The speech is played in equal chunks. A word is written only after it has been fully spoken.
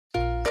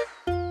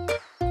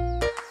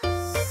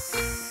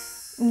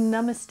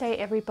Namaste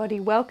everybody,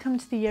 welcome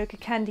to the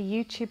YogaCandi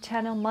YouTube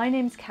channel. My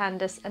name's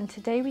Candice and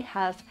today we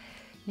have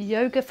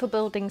yoga for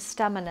building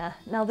stamina.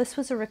 Now this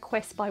was a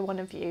request by one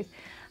of you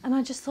and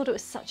I just thought it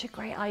was such a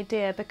great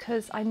idea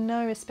because I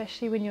know,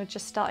 especially when you're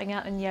just starting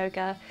out in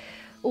yoga,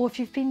 or if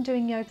you've been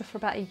doing yoga for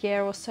about a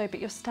year or so but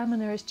your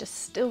stamina is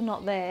just still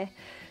not there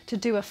to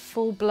do a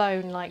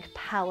full-blown like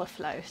power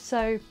flow.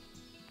 So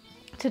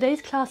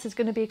today's class is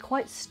going to be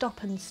quite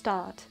stop and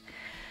start.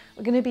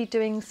 We're going to be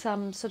doing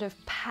some sort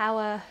of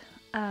power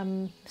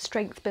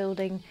strength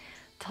building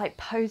type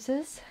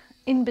poses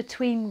in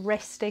between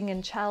resting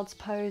and child's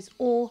pose,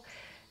 or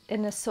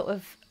in a sort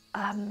of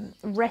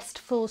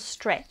restful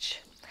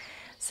stretch.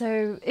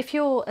 So if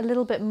you're a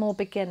little bit more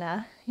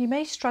beginner, you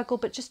may struggle,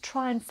 but just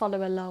try and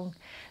follow along.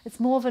 It's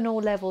more of an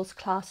all levels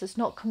class, it's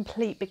not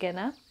complete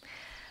beginner,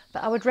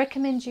 but I would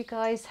recommend you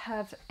guys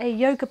have a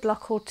yoga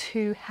block or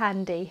two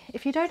handy.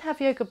 If you don't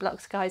have yoga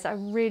blocks, guys, I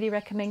really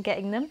recommend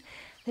getting them.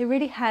 They're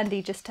really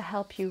handy just to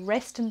help you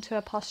rest into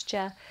a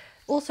posture,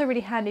 also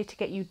really handy to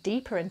get you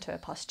deeper into a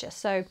posture.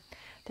 So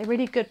they're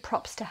really good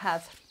props to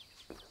have.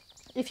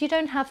 If you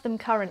don't have them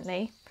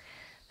currently,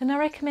 then I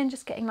recommend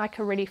just getting like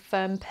a really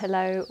firm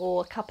pillow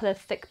or a couple of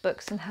thick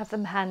books and have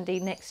them handy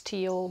next to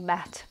your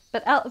mat,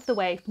 but out of the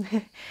way.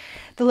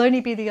 There'll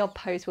only be the odd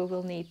pose where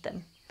we'll need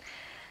them.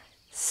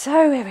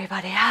 So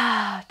everybody,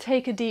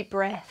 take a deep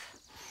breath.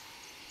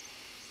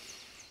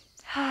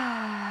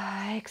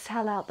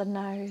 Exhale out the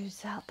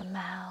nose, out the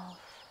mouth.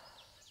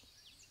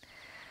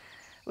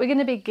 We're going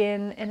to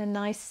begin in a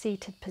nice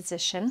seated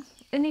position,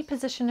 any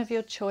position of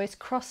your choice,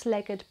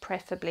 cross-legged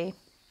preferably.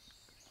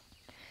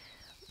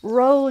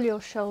 Roll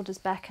your shoulders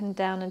back and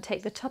down and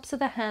take the tops of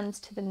the hands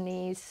to the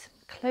knees.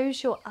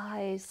 Close your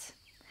eyes.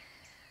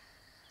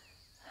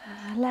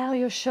 Allow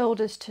your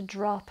shoulders to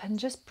drop and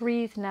just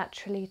breathe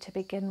naturally to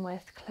begin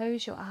with.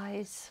 Close your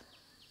eyes.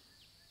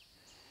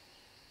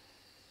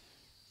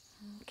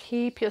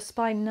 Keep your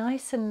spine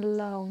nice and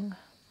long.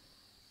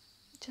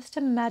 Just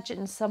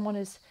imagine someone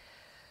is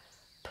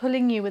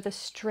pulling you with a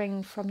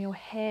string from your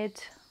head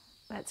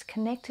that's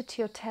connected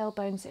to your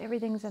tailbones.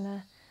 Everything's in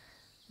a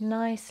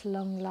nice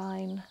long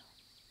line.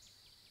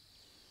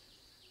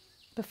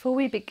 Before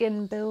we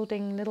begin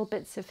building little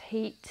bits of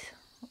heat,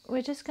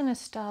 we're just going to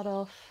start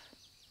off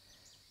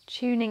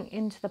tuning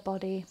into the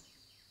body.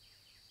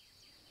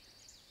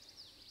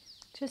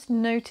 Just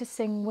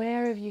noticing,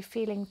 where are you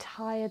feeling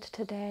tired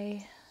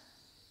today?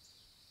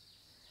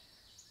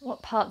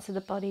 What parts of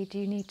the body do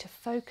you need to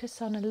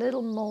focus on a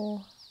little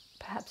more?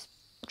 Perhaps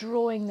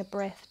drawing the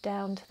breath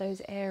down to those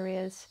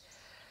areas,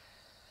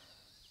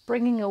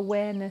 bringing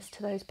awareness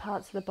to those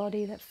parts of the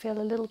body that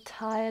feel a little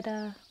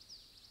tireder,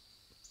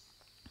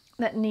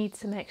 that need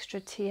some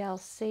extra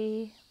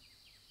TLC.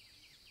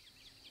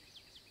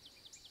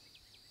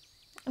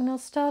 And we'll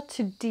start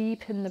to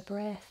deepen the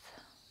breath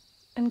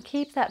and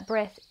keep that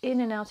breath in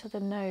and out of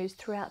the nose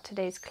throughout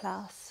today's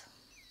class.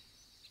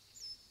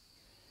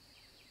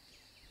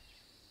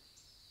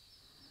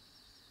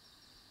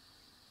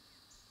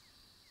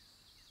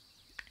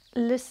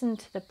 Listen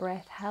to the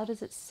breath. How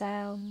does it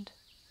sound?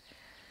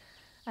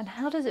 And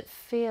how does it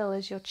feel?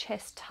 Is your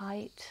chest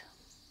tight?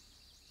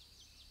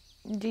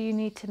 Do you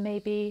need to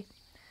maybe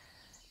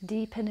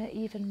deepen it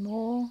even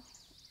more?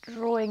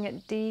 Drawing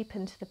it deep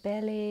into the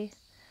belly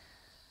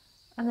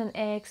and then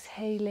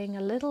exhaling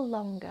a little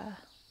longer.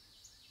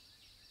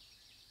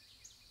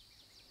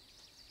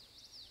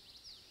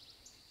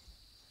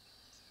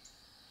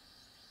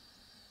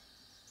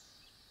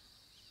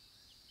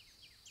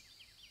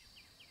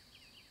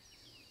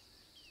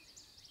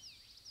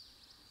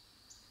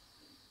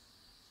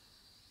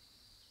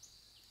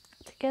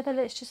 Together,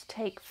 let's just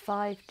take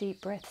 5 deep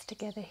breaths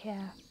together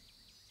here.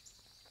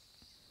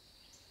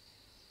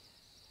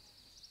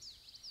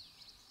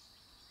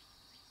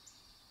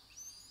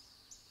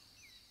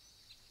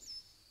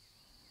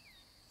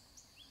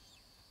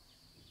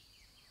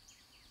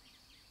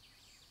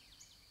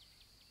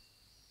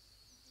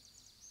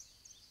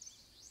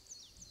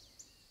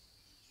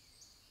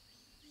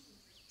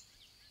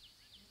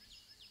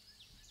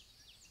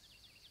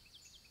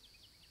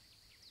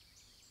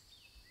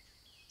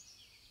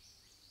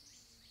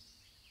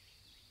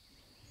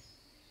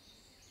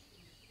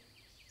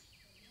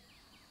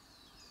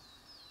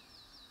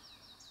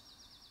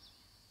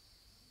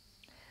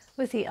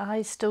 With the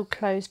eyes still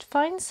closed,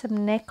 find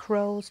some neck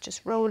rolls,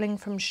 just rolling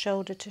from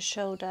shoulder to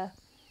shoulder,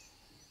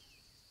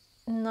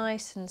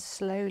 nice and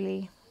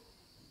slowly.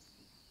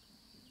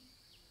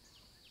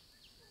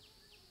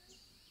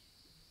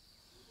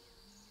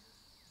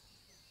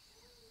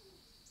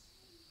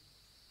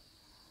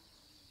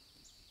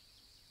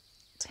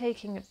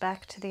 Taking it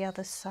back to the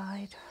other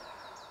side.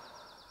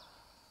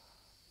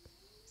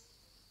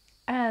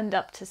 And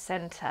up to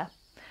center.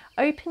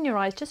 Open your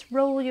eyes, just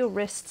roll your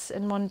wrists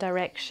in one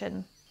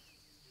direction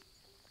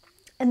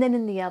and then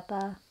in the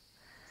other.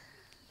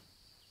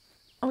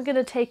 I'm going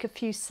to take a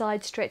few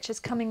side stretches,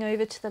 coming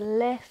over to the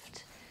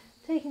left,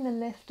 taking the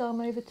left arm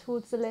over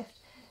towards the left,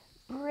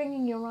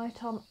 bringing your right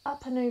arm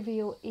up and over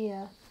your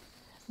ear.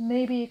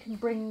 Maybe you can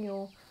bring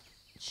your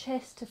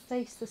chest to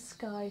face the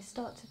sky.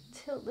 Start to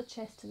tilt the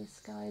chest to the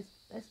sky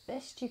as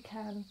best you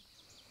can.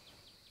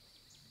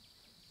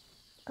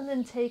 And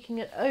then taking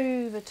it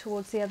over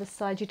towards the other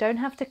side. You don't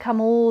have to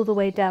come all the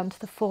way down to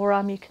the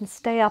forearm. You can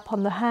stay up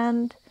on the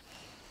hand.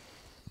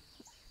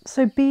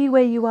 So be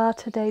where you are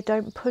today.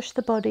 Don't push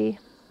the body.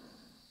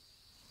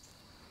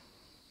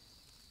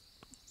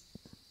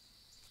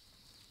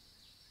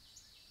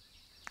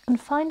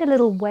 And find a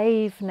little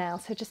wave now.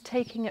 So just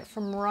taking it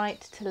from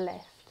right to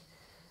left.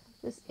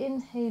 Just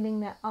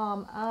inhaling that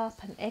arm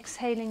up and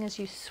exhaling as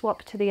you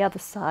swap to the other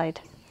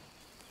side.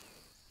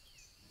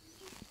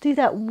 Do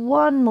that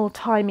one more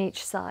time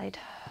each side.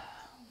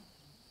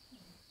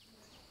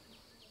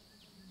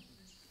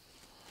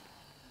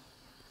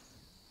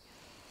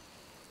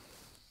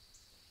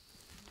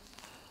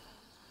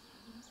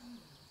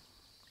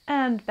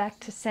 And back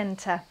to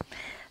center.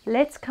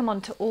 Let's come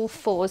onto all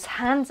fours,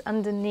 hands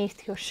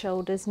underneath your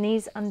shoulders,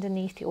 knees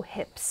underneath your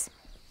hips.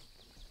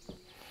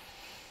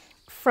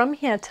 From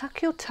here,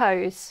 tuck your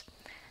toes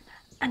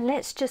and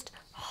let's just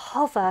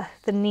hover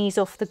the knees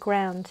off the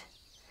ground,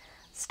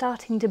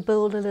 starting to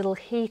build a little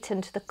heat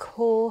into the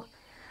core.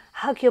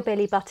 Hug your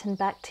belly button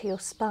back to your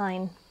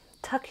spine.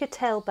 Tuck your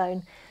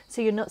tailbone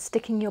so you're not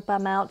sticking your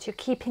bum out, you're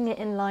keeping it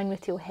in line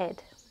with your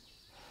head.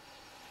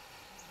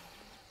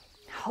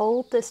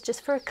 Hold this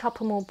just for a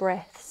couple more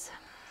breaths.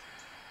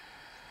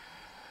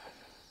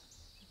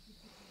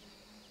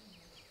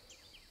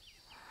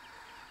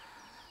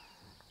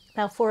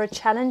 Now for a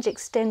challenge,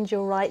 extend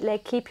your right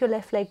leg, keep your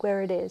left leg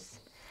where it is.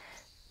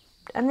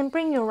 And then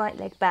bring your right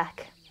leg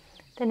back.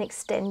 Then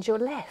extend your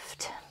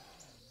left.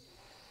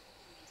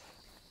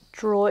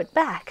 Draw it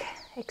back,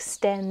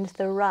 extend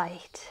the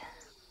right.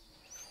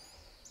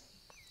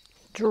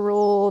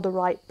 Draw the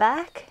right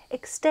back,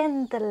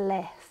 extend the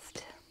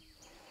left.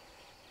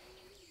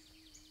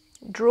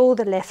 Draw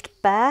the left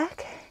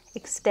back,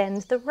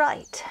 extend the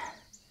right.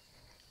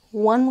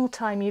 One more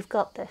time, you've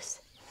got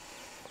this.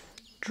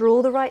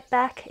 Draw the right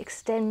back,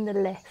 extend the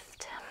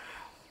left.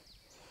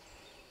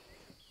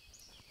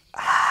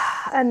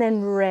 And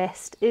then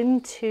rest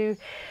into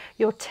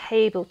your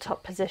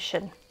tabletop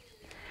position.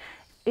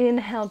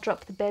 Inhale,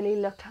 drop the belly,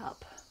 look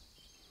up.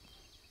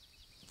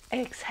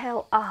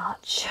 Exhale,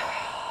 arch.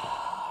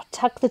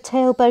 Tuck the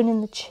tailbone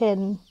in the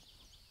chin.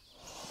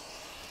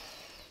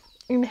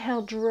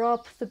 Inhale,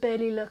 drop the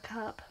belly, look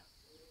up.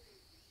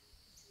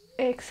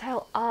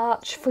 Exhale,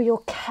 arch for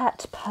your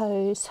cat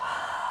pose.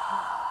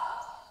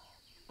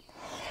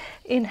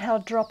 Inhale,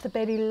 drop the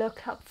belly,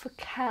 look up for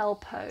cow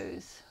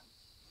pose.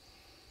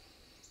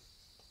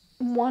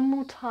 One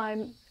more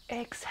time.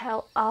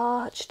 Exhale,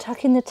 arch,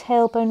 tuck in the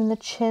tailbone and the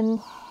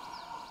chin.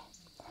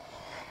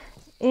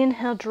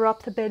 Inhale,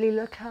 drop the belly,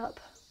 look up.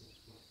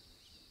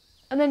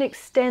 And then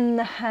extend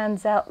the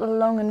hands out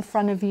long in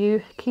front of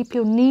you. Keep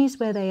your knees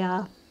where they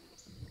are.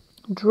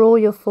 Draw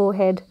your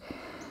forehead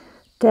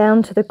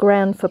down to the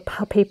ground for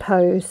puppy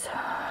pose.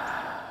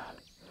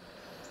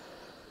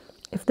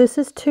 If this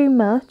is too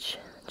much,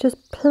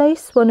 just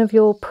place one of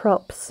your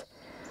props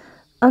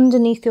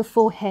underneath your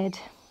forehead,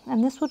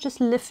 and this will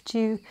just lift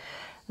you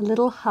a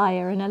little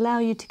higher and allow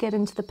you to get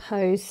into the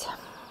pose.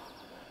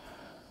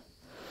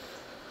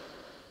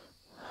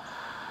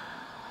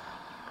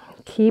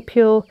 Keep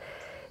your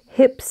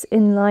hips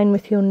in line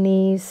with your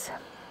knees.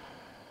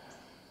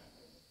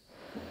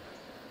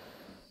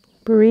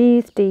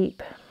 Breathe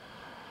deep.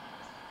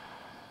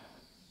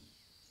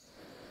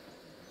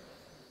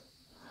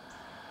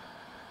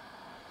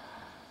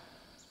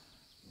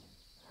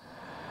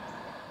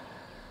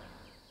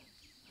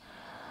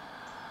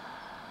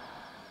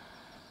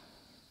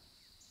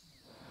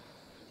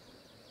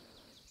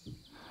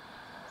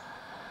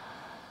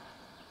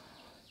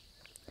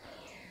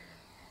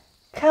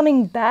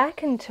 Coming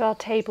back into our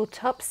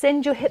tabletop,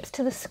 send your hips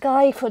to the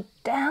sky for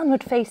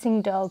downward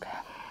facing dog.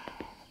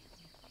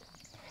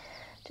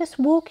 Just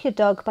walk your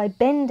dog by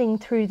bending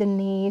through the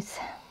knees.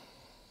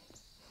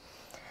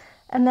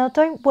 And now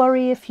don't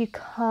worry if you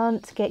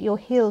can't get your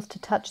heels to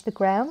touch the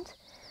ground.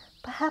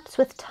 Perhaps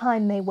with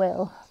time they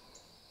will.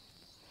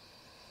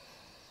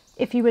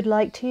 If you would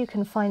like to, you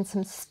can find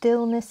some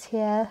stillness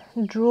here,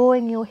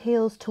 drawing your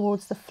heels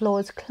towards the floor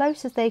as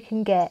close as they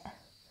can get.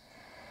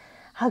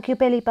 Hug your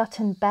belly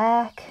button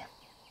back.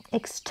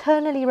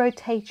 Externally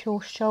rotate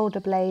your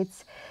shoulder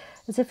blades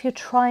as if you're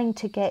trying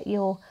to get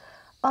your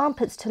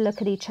armpits to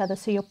look at each other.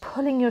 So you're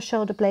pulling your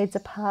shoulder blades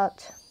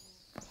apart.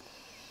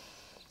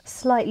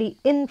 Slightly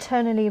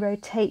internally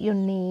rotate your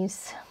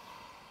knees.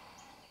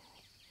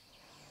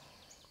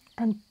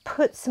 And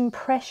put some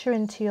pressure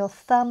into your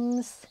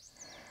thumbs,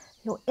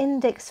 your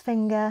index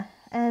finger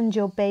and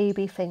your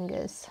baby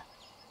fingers.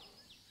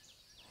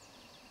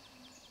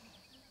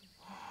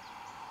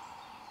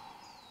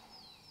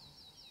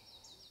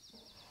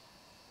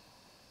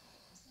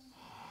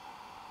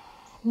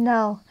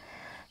 Now,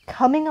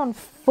 coming on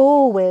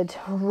forward,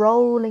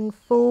 rolling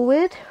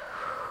forward,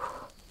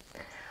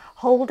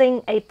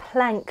 holding a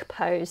plank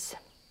pose.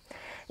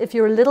 If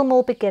you're a little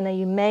more beginner,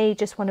 you may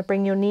just want to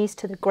bring your knees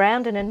to the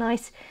ground in a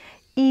nice,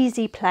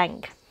 easy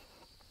plank.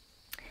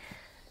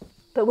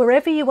 But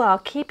wherever you are,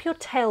 keep your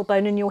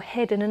tailbone and your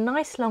head in a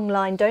nice long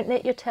line. Don't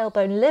let your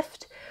tailbone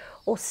lift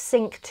or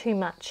sink too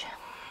much.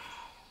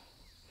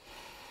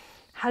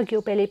 Hug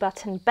your belly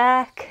button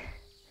back,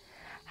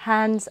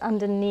 hands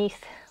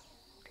underneath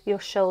your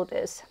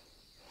shoulders.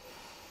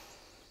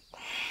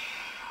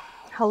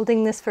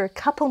 Holding this for a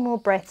couple more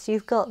breaths.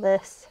 You've got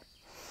this.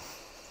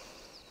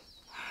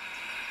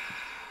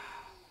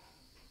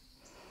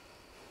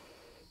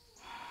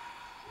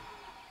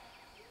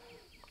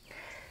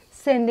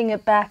 Sending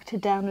it back to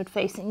downward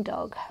facing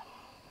dog.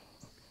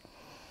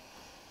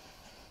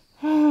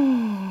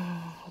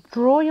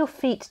 Draw your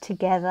feet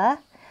together.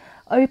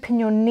 Open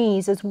your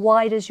knees as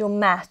wide as your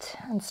mat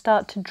and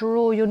start to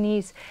draw your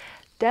knees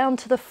down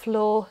to the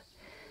floor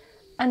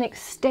and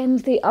extend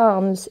the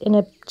arms in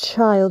a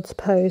child's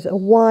pose, a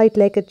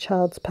wide-legged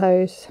child's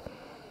pose.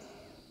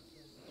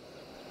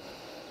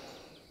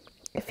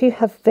 If you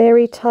have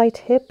very tight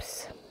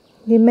hips,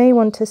 you may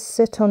want to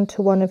sit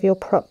onto one of your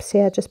props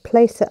here. Just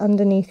place it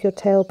underneath your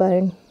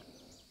tailbone.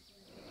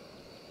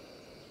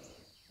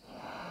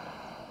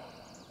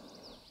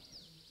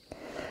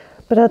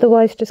 But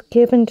otherwise, just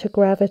give in to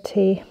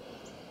gravity.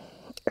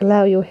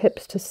 Allow your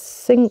hips to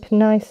sink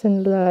nice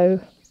and low.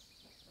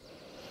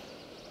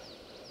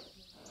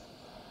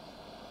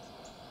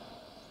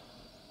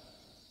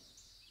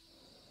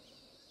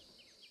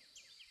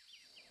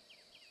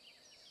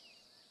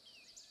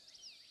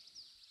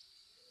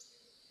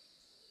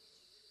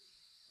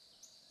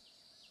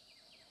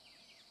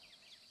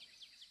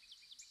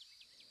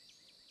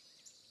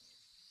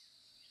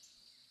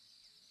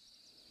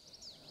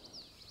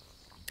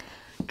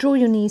 Draw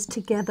your knees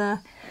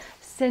together,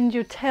 send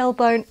your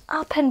tailbone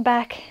up and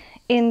back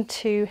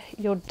into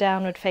your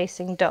downward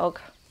facing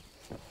dog.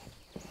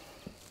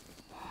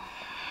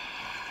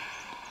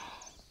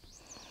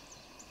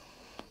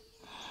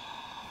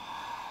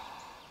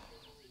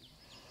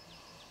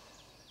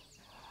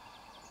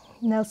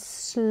 Now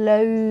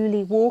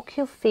slowly walk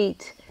your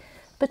feet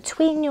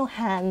between your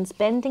hands,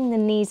 bending the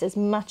knees as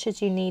much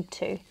as you need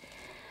to,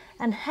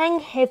 and hang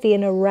heavy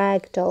in a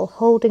ragdoll,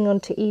 holding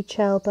onto each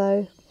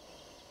elbow.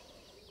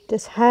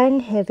 Just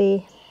hang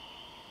heavy.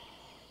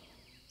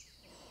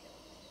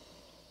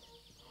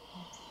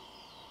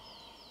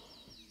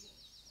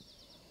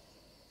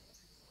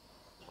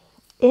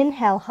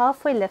 Inhale,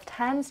 halfway lift,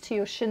 hands to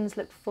your shins,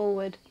 look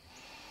forward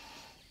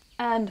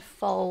and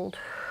fold.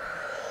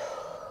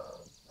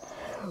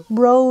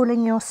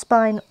 Rolling your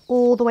spine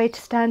all the way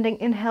to standing.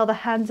 Inhale, the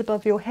hands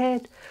above your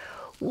head.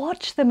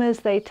 Watch them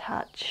as they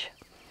touch.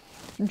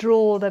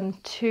 Draw them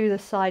to the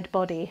side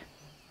body.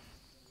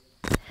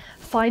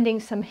 Finding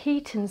some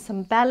heat and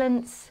some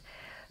balance.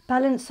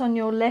 Balance on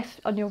your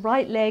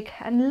right leg,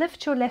 and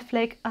lift your left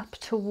leg up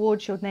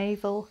towards your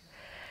navel.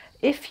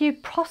 If you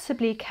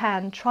possibly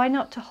can, try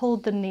not to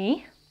hold the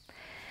knee.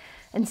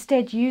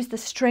 Instead, use the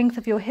strength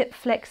of your hip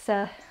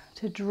flexor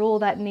to draw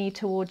that knee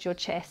towards your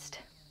chest.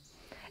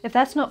 If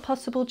that's not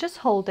possible, just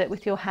hold it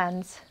with your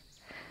hands.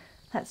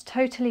 That's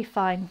totally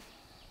fine.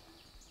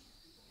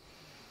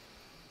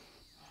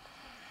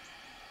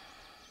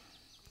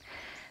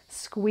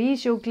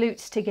 Squeeze your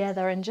glutes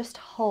together and just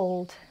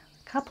hold.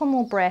 A couple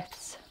more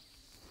breaths.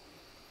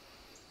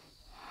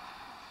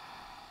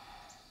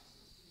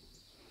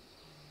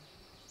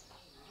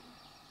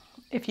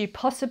 If you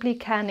possibly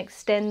can,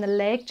 extend the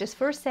leg just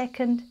for a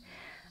second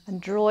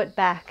and draw it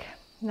back.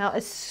 Now,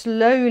 as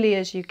slowly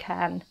as you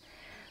can,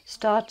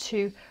 start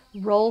to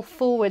roll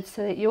forward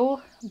so that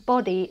your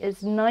body is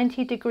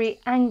 90-degree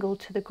angle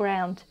to the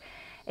ground.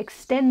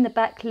 Extend the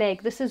back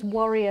leg. This is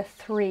warrior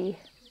 3.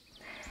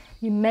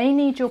 You may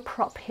need your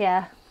prop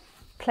here.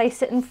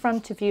 Place it in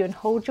front of you and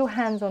hold your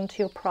hands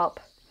onto your prop.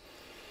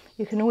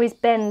 You can always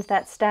bend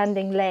that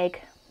standing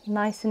leg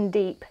nice and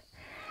deep,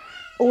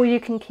 or you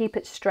can keep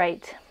it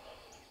straight.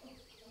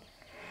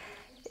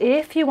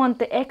 If you want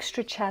the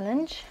extra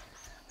challenge,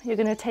 you're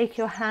going to take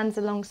your hands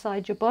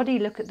alongside your body,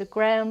 look at the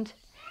ground,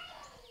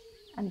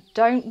 and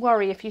don't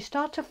worry if you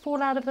start to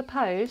fall out of the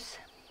pose,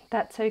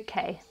 that's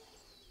okay.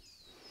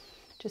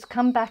 Just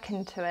come back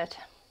into it.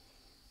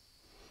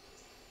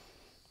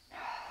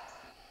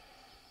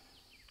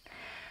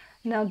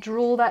 Now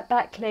draw that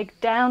back leg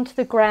down to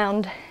the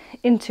ground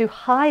into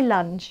high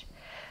lunge.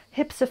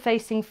 Hips are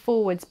facing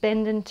forwards,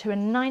 bend into a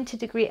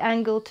 90-degree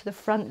angle to the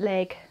front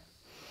leg.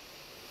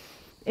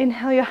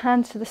 Inhale your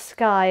hands to the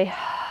sky.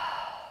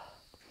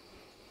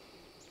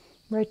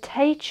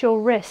 Rotate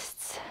your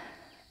wrists.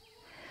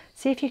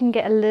 See if you can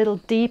get a little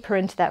deeper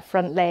into that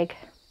front leg.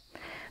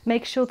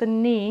 Make sure the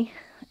knee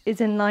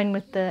is in line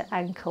with the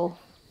ankle.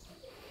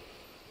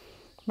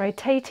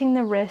 Rotating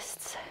the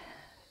wrists.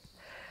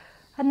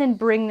 And then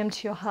bring them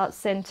to your heart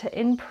center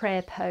in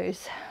prayer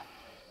pose.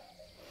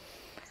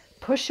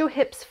 Push your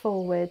hips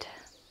forward.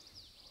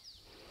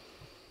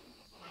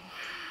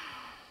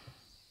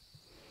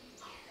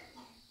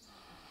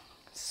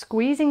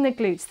 Squeezing the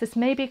glutes. This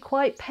may be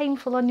quite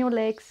painful on your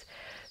legs,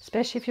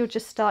 especially if you're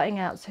just starting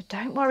out. So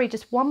don't worry,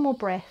 just one more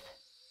breath.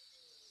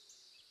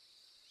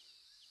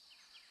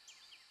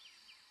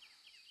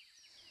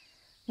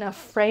 Now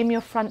frame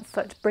your front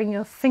foot, bring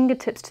your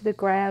fingertips to the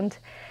ground,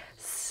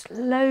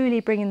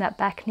 slowly bringing that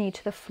back knee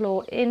to the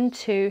floor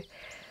into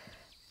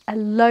a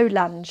low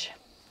lunge.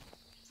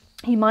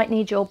 You might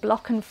need your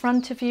block in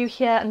front of you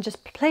here and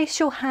just place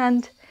your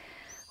hand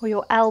or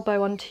your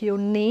elbow onto your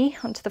knee,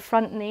 onto the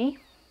front knee,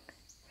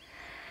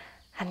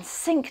 and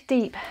sink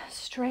deep,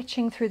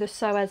 stretching through the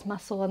psoas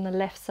muscle on the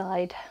left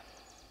side.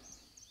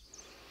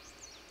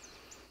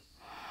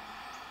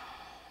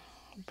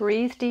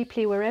 Breathe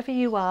deeply wherever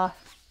you are.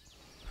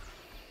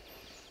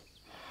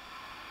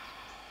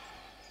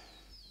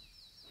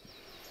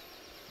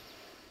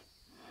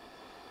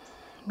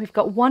 We've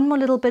got one more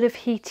little bit of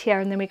heat here,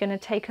 and then we're going to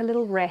take a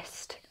little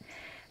rest.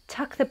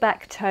 Tuck the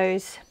back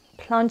toes,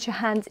 plant your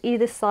hands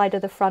either side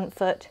of the front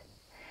foot,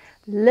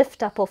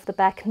 lift up off the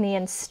back knee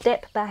and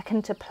step back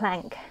into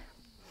plank.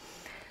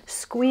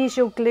 Squeeze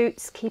your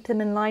glutes, keep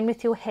them in line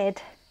with your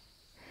head.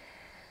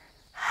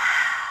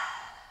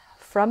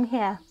 From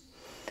here,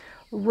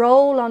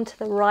 roll onto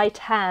the right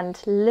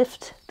hand,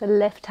 lift the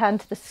left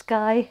hand to the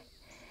sky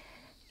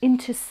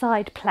into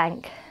side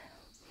plank.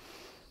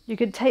 You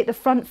could take the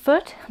front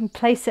foot and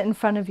place it in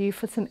front of you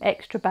for some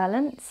extra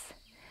balance,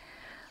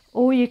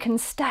 or you can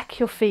stack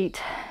your feet,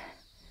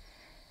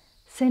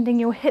 sending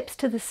your hips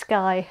to the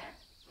sky.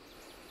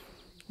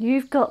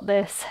 You've got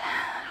this.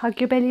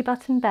 Hug your belly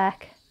button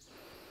back.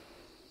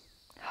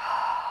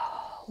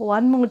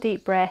 One more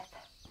deep breath.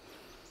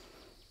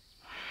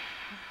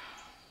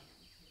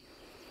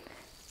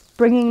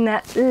 Bringing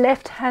that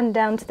left hand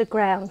down to the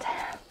ground.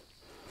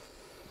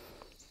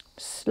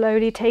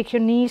 Slowly take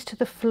your knees to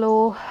the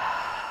floor.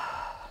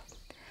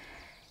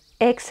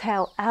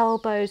 Exhale,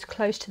 elbows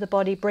close to the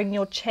body. Bring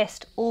your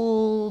chest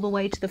all the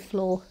way to the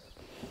floor.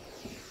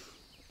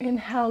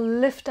 Inhale,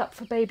 lift up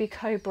for baby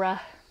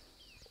cobra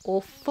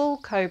or full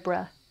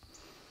cobra.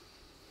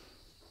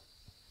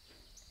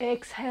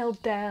 Exhale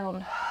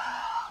down.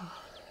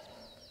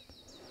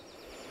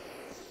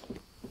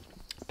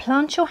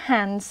 Plant your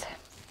hands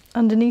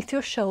underneath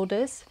your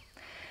shoulders.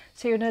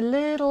 So you're in a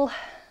little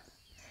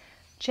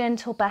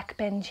gentle back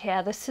bend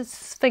here. This is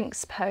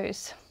Sphinx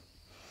pose.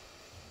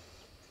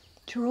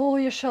 Draw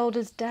your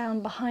shoulders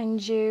down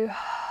behind you.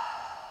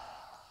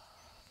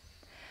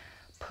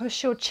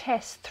 Push your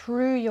chest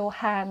through your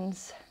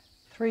hands,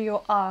 through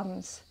your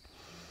arms.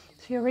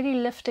 So you're really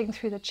lifting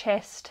through the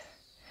chest.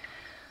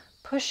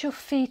 Push your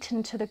feet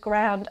into the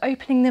ground,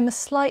 opening them a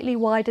slightly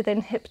wider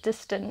than hip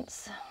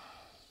distance.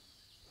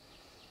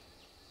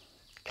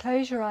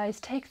 Close your eyes,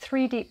 take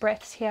 3 deep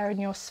breaths here in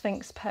your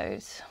Sphinx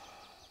pose.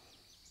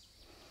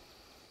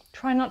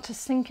 Try not to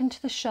sink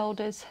into the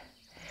shoulders.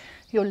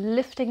 You're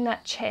lifting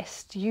that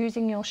chest,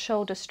 using your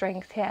shoulder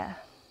strength here.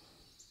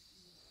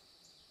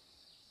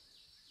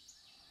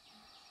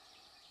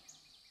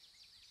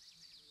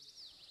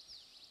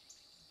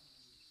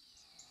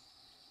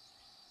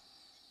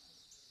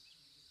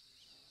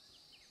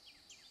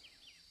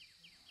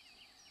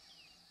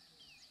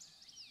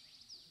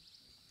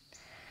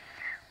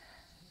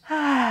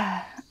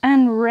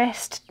 And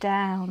rest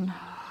down.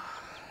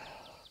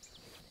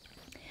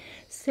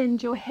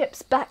 Send your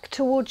hips back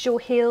towards your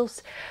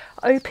heels.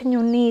 Open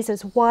your knees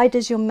as wide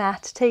as your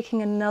mat,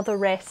 taking another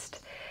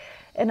rest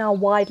in our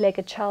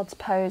wide-legged child's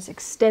pose.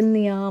 Extend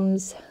the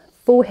arms,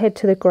 forehead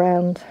to the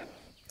ground.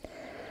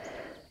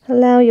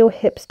 Allow your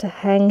hips to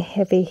hang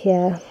heavy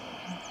here.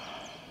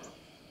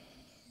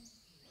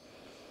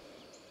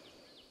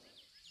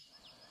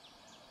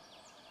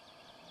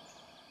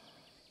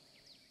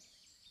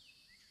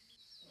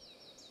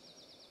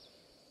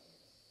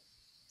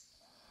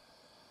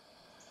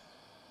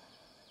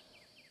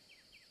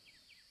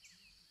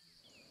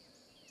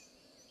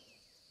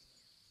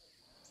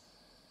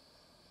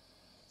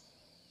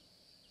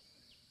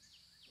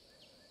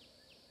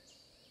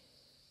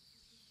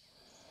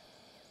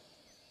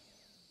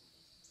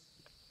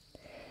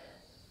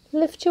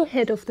 Lift your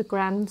head off the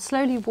ground,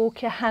 slowly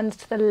walk your hands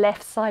to the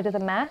left side of the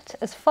mat,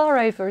 as far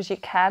over as you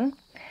can.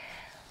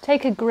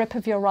 Take a grip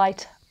of your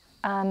right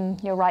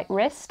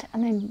wrist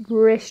and then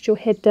rest your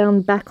head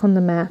down back on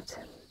the mat.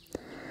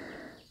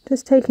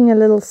 Just taking a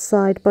little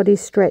side body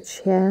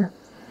stretch here.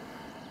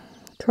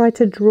 Try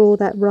to draw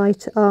that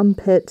right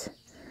armpit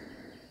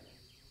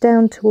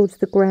down towards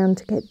the ground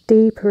to get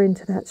deeper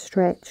into that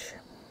stretch.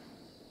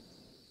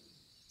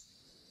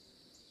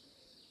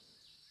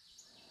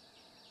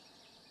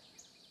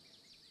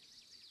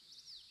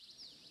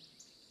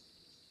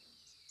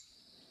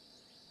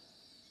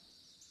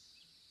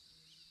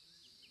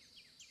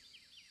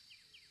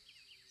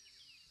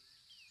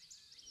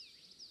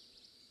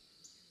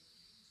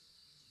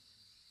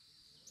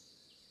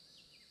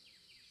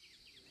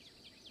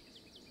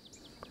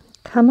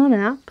 Come on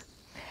up,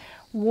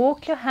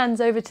 walk your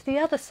hands over to the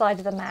other side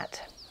of the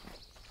mat.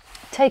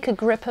 Take a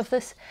grip of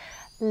this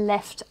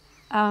left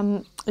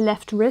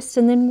wrist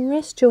and then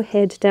rest your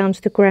head down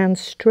to the ground,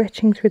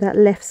 stretching through that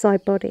left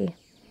side body.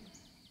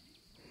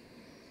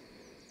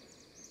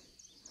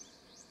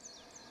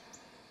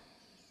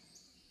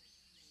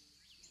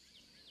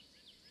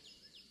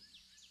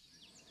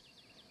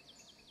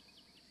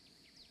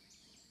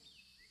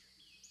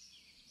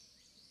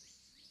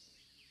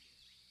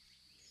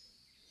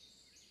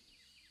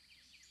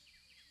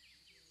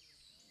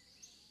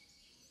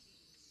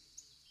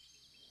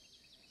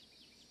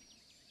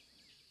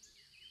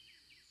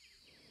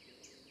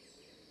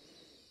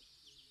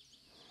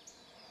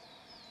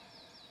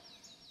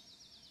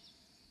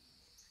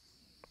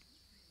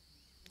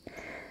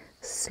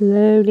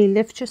 slowly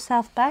lift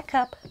yourself back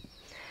up.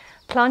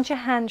 Plant your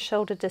hands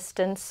shoulder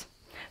distance.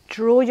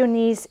 Draw your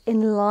knees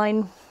in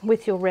line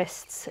with your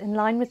wrists, in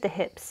line with the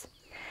hips.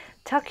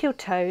 Tuck your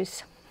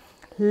toes.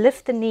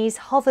 Lift the knees,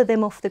 hover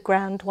them off the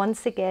ground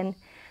once again.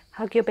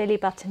 Hug your belly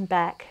button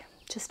back.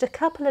 Just a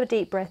couple of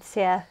deep breaths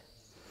here.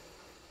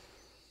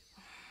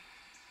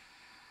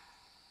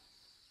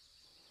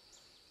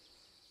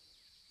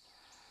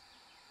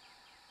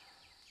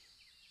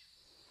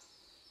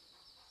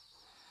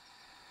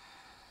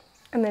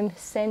 And then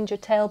send your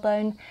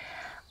tailbone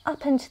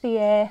up into the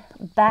air,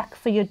 back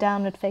for your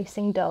downward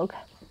facing dog.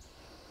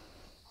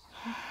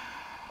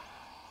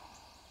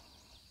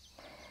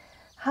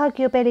 Hug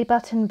your belly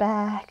button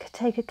back,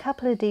 take a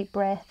couple of deep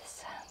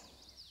breaths.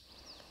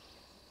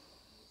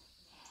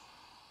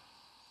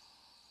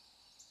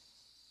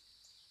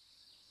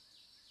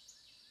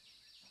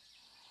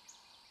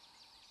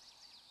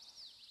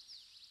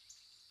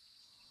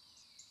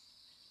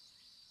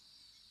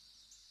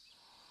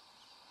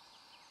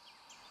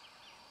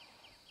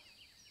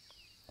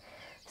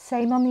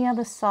 Same on the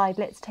other side.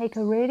 Let's take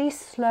a really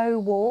slow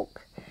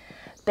walk,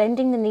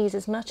 bending the knees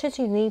as much as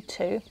you need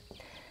to.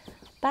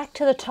 Back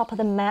to the top of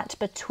the mat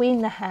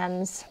between the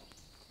hands.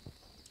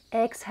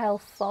 Exhale,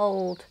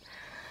 fold.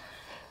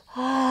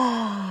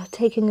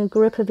 Taking a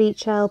grip of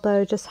each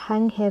elbow, just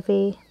hang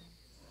heavy.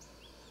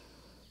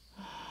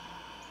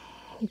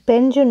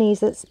 Bend your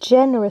knees as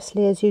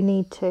generously as you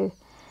need to.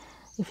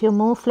 If you're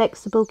more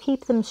flexible,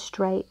 keep them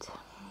straight.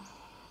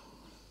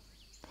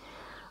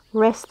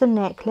 Rest the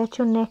neck, let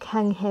your neck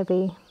hang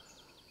heavy.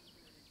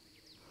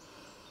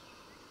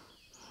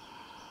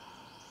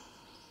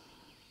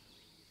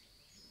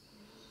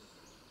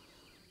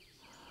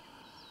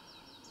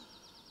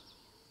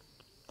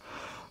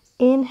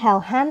 Inhale,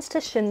 hands to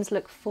shins,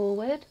 look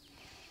forward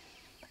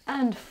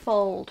and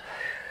fold.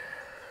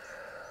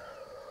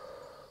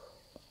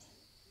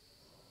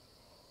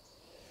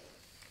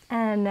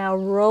 And now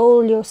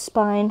roll your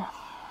spine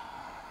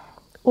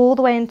all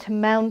the way into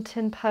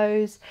mountain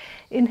pose.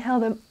 Inhale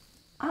them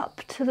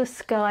up to the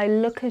sky.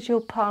 Look as your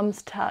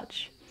palms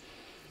touch.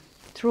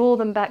 Draw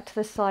them back to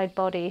the side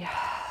body.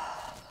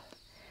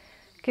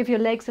 Give your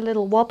legs a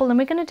little wobble, and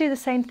we're going to do the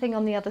same thing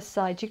on the other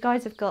side. You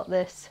guys have got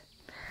this.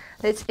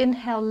 Let's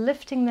inhale,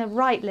 lifting the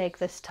right leg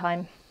this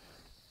time.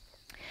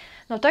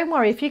 Now don't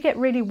worry, if you get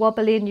really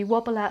wobbly and you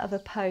wobble out of a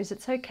pose,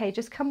 it's okay,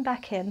 just come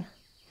back in.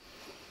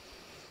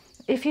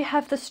 If you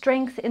have the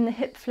strength in the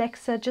hip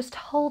flexor, just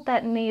hold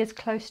that knee as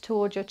close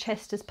towards your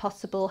chest as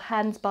possible,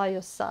 hands by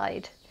your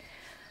side.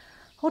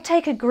 Or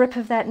take a grip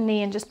of that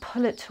knee and just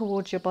pull it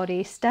towards your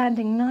body,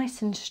 standing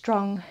nice and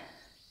strong.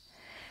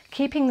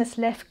 Keeping this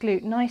left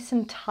glute nice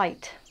and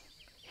tight.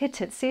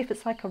 Hit it, see if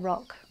it's like a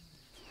rock.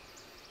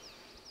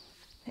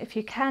 If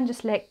you can,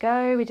 just let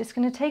go. We're just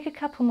going to take a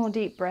couple more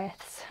deep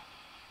breaths.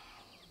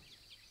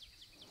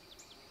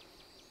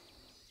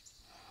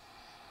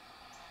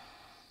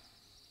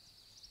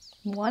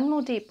 One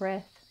more deep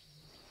breath.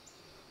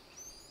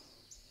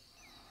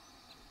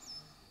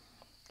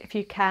 If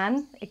you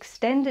can,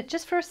 extend it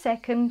just for a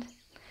second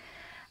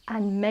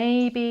and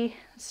maybe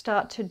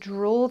start to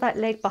draw that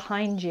leg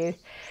behind you,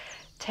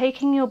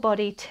 taking your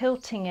body,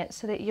 tilting it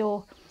so that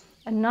you're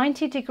a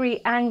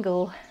 90-degree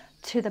angle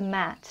to the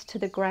mat, to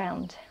the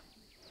ground.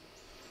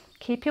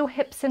 Keep your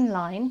hips in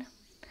line.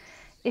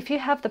 If you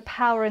have the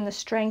power and the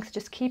strength,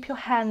 just keep your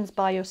hands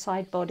by your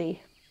side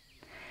body.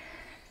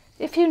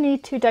 If you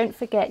need to, don't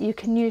forget, you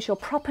can use your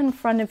prop in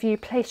front of you,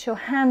 place your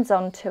hands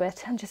onto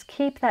it and just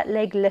keep that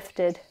leg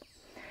lifted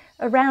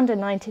around a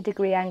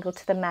 90-degree angle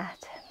to the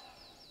mat.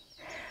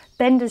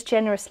 Bend as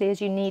generously as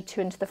you need to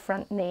into the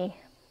front knee.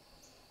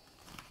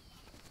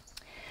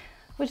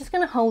 We're just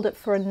going to hold it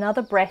for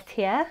another breath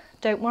here.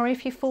 Don't worry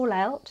if you fall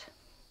out.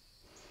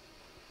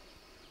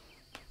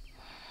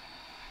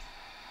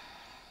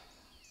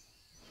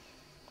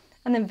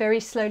 And then very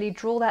slowly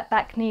draw that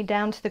back knee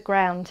down to the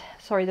ground,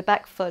 the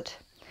back foot.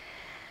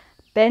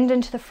 Bend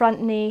into the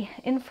front knee,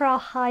 in for our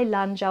high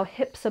lunge, our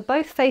hips are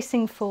both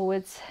facing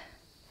forwards.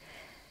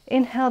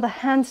 Inhale the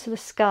hands to the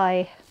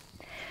sky.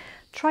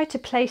 Try to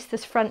place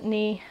this front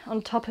knee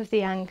on top of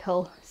the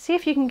ankle. See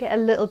if you can get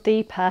a little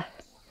deeper.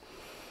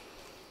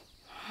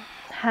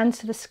 Hands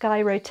to the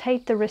sky,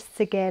 rotate the wrists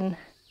again.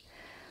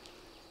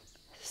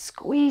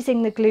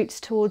 Squeezing the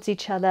glutes towards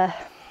each other.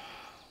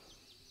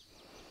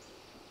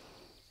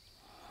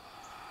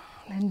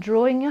 And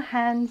drawing your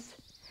hands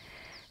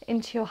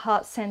into your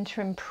heart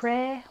center in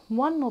prayer.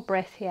 One more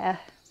breath here.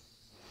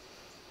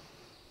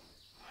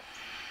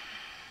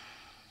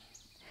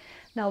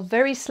 Now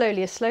very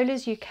slowly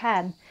as you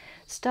can,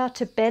 start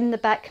to bend the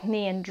back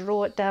knee and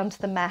draw it down to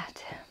the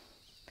mat.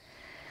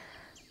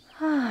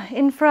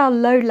 In for our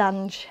low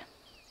lunge.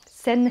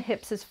 Send the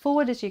hips as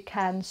forward as you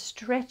can,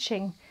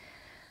 stretching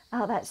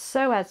out that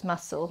psoas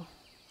muscle.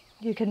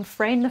 You can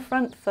frame the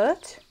front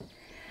foot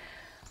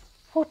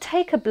or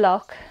take a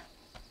block,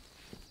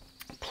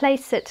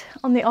 place it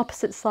on the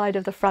opposite side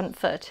of the front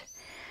foot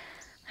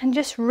and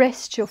just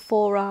rest your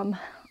forearm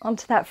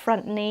onto that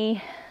front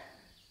knee,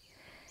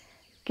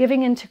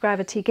 giving into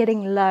gravity,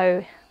 getting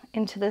low.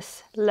 into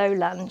this low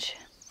lunge.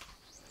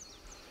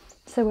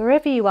 So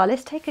wherever you are,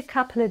 let's take a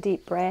couple of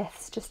deep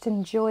breaths. Just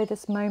enjoy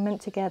this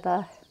moment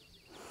together.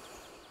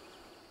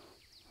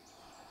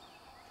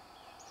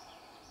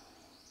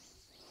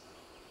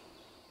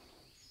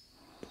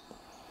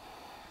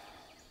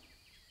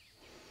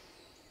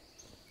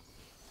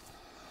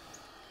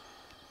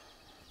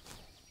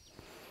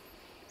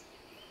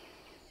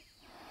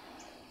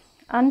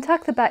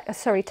 Tuck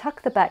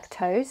the back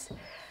toes.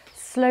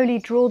 Slowly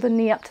draw the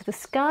knee up to the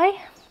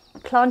sky.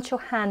 Plant your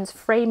hands,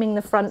 framing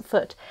the front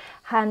foot,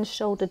 hands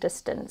shoulder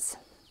distance.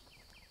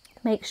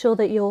 Make sure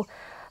that your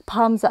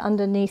palms are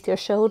underneath your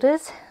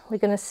shoulders. We're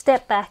going to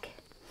step back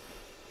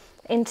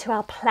into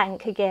our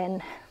plank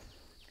again.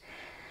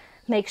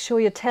 Make sure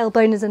your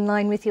tailbone is in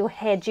line with your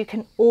head. You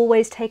can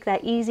always take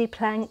that easy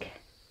plank.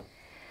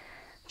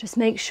 Just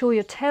make sure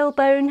your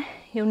tailbone,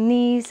 your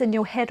knees and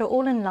your head are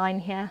all in line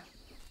here.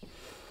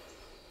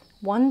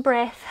 One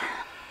breath,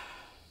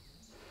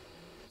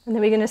 and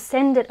then we're going to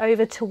send it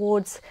over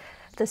towards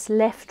this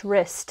left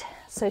wrist.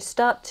 So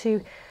start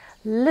to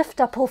lift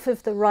up off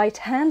of the right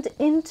hand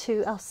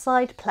into our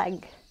side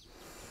plank.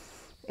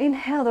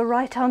 Inhale the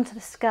right arm to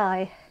the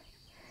sky.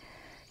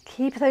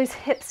 Keep those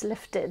hips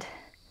lifted.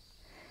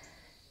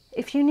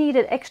 If you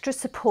needed extra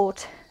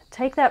support,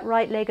 take that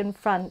right leg in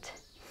front,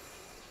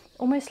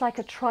 almost like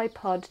a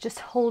tripod, just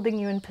holding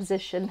you in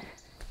position.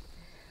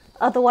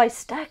 Otherwise,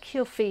 stack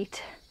your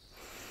feet.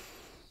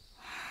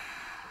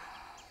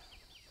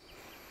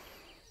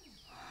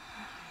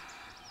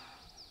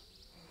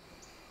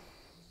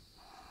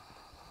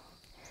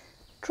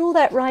 Draw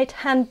that right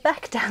hand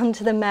back down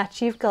to the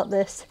mat. You've got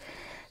this.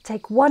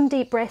 Take one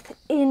deep breath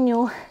in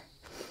your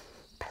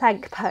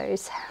plank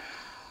pose.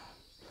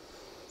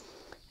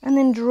 And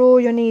then draw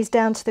your knees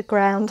down to the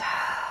ground.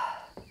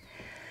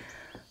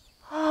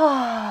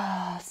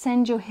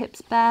 Send your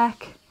hips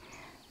back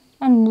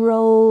and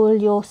roll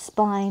your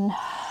spine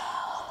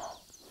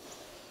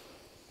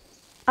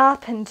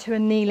up into a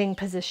kneeling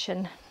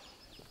position.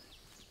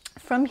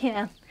 From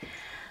here,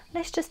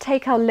 let's just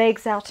take our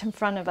legs out in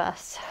front of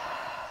us.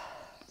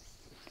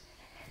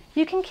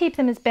 You can keep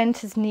them as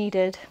bent as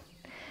needed,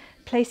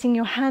 placing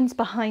your hands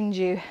behind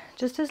you,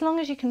 just as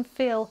long as you can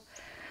feel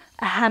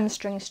a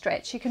hamstring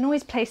stretch. You can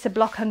always place a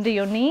block under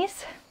your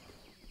knees.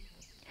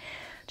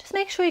 Just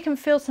make sure you can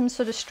feel some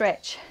sort of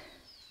stretch.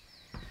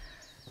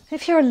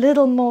 If you're a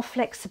little more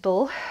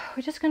flexible,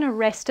 we're just going to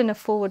rest in a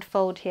forward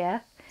fold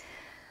here.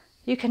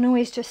 You can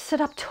always just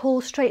sit up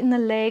tall, straighten the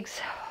legs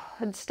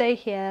and stay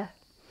here.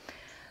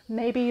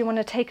 Maybe you want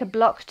to take a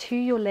block to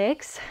your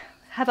legs,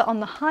 have it on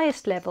the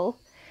highest level.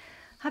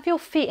 Have your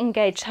feet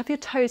engaged, have your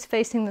toes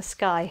facing the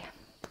sky.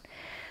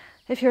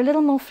 If you're a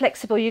little more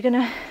flexible, you're going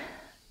to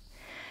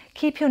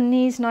keep your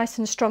knees nice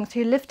and strong. So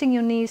you're lifting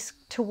your knees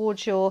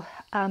towards your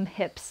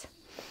hips.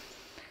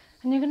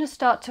 And you're going to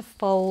start to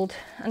fold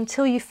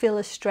until you feel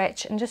a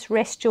stretch, and just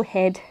rest your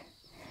head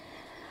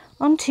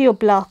onto your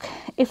block.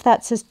 If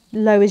that's as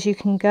low as you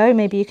can go,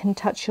 maybe you can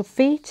touch your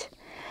feet,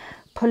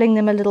 pulling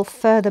them a little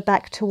further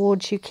back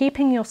towards you,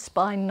 keeping your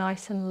spine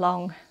nice and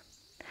long.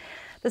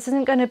 This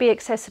isn't going to be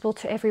accessible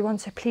to everyone,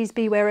 so please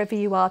be wherever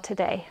you are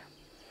today.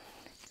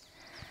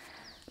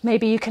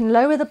 Maybe you can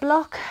lower the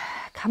block,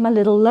 come a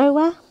little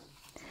lower.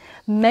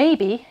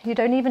 Maybe you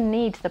don't even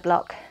need the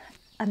block,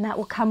 and that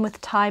will come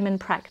with time and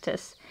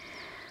practice.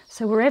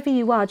 So wherever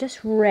you are,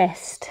 just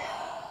rest.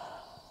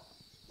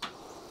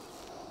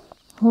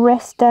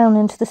 Rest down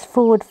into this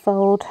forward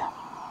fold.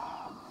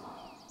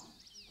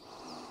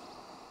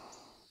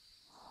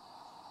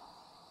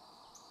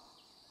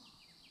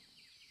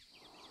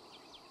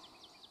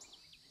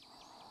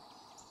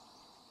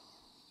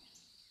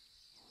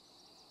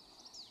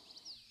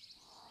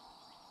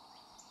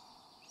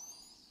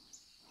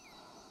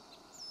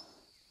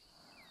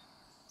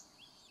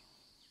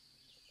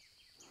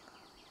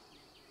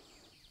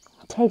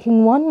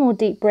 Taking one more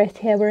deep breath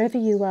here, wherever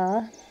you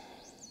are.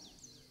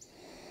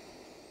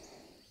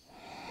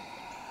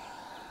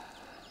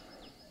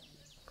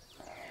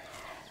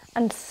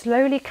 And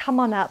slowly come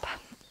on up.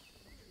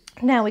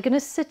 Now we're going to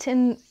sit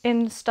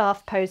in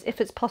staff pose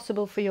if it's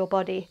possible for your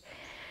body.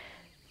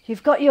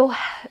 You've got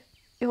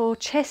your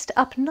chest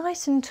up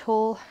nice and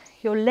tall.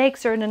 Your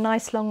legs are in a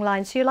nice long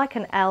line, so you're like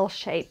an L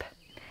shape.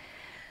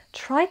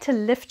 Try to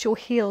lift your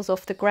heels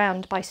off the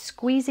ground by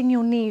squeezing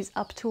your knees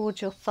up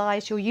towards your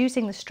thighs. You're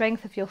using the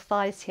strength of your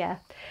thighs here.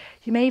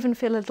 You may even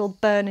feel a little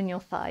burn in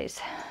your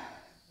thighs.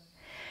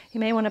 You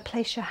may want to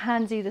place your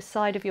hands either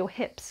side of your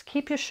hips.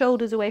 Keep your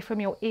shoulders away from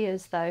your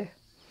ears though.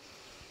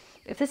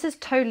 If this is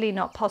totally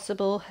not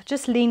possible,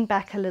 just lean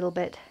back a little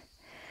bit.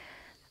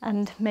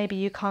 And maybe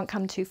you can't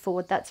come too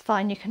forward, that's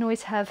fine. You can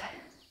always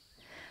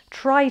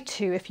try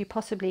to, if you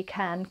possibly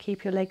can,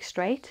 keep your legs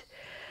straight,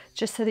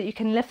 just so that you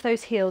can lift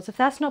those heels. If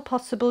that's not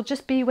possible,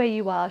 just be where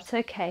you are, it's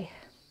okay.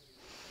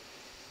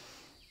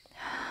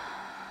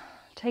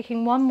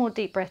 Taking one more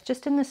deep breath,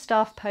 just in the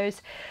staff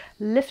pose,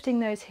 lifting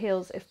those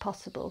heels if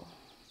possible.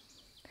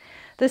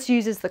 This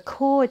uses the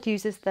core, it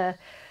uses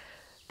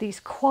these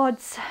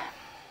quads.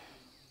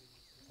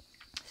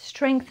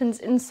 Strengthens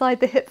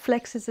inside the hip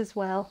flexors as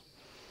well.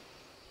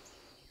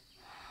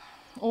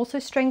 Also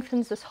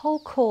strengthens this whole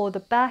core, the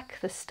back,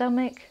 the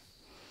stomach.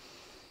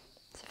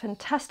 It's a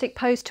fantastic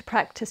pose to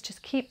practice.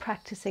 Just keep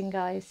practicing,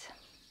 guys.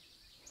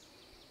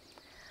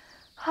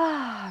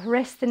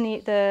 Rest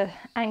the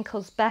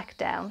ankles back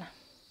down.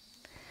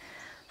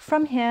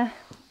 From here,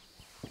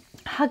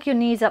 hug your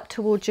knees up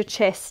towards your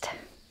chest.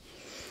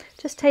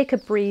 Just take a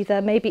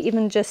breather, maybe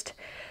even just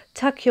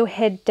tuck your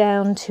head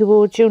down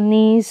towards your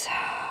knees.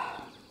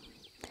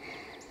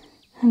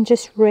 And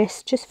just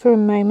rest just for a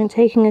moment,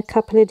 taking a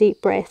couple of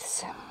deep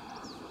breaths.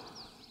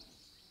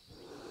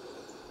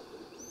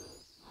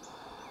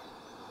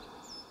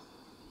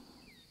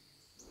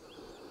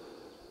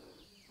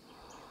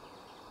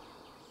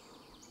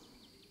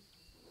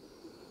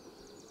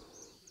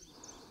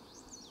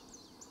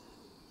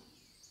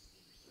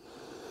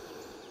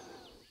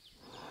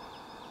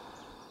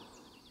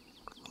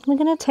 We're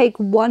going to take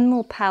one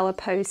more power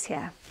pose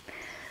here.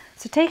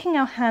 So taking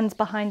our hands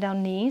behind our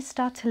knees,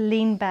 start to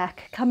lean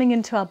back, coming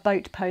into our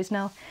boat pose.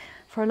 Now,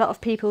 for a lot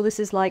of people, this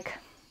is like,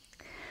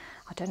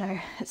 I don't know,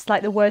 it's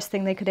like the worst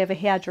thing they could ever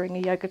hear during a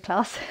yoga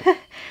class.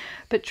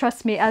 But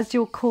trust me, as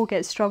your core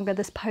gets stronger,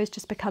 this pose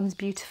just becomes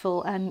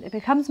beautiful, and it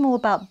becomes more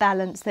about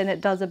balance than it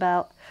does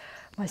about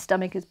my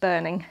stomach is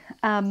burning.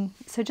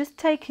 So just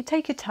take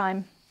your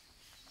time.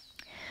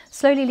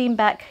 Slowly lean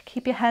back,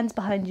 keep your hands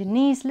behind your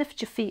knees,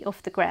 lift your feet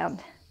off the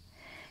ground.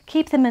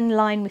 Keep them in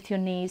line with your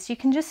knees. You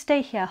can just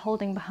stay here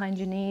holding behind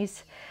your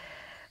knees,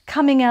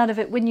 coming out of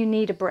it when you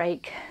need a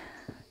break.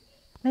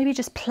 Maybe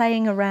just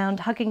playing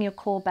around, hugging your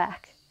core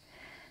back.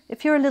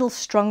 If you're a little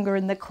stronger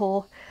in the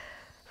core,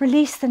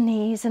 release the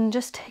knees and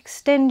just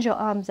extend your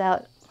arms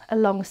out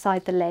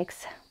alongside the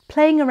legs.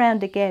 Playing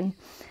around again.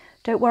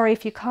 Don't worry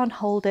if you can't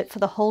hold it for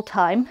the whole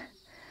time.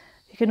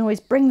 You can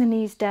always bring the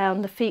knees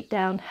down, the feet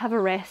down, have a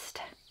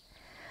rest.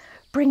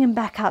 Bring them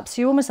back up,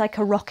 so you're almost like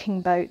a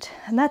rocking boat,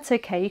 and that's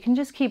okay. You can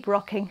just keep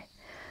rocking,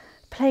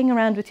 playing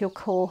around with your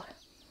core.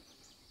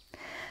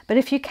 But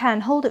if you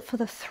can, hold it for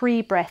the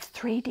 3 breaths,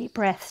 3 deep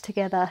breaths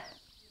together.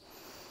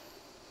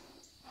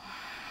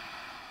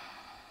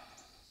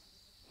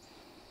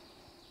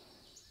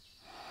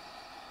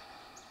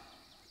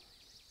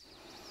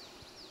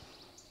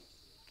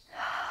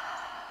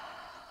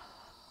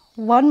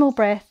 One more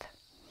breath.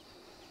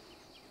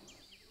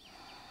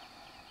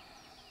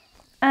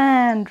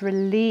 And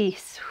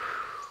release.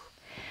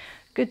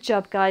 Good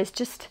job, guys.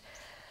 Just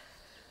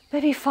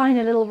maybe find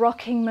a little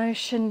rocking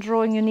motion,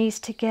 drawing your knees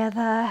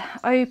together,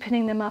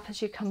 opening them up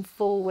as you come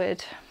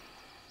forward.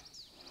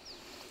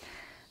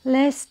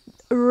 Let's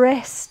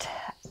rest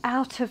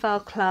out of our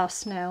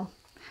class now.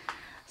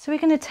 So we're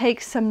going to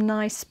take some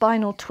nice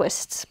spinal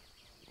twists.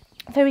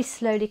 Very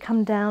slowly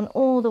come down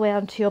all the way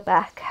onto your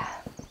back.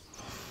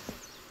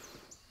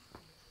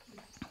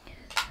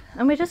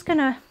 And we're just going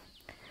to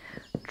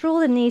draw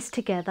the knees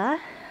together,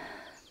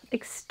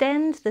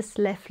 extend this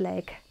left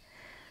leg.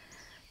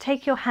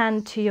 Take your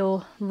hand to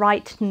your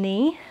right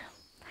knee,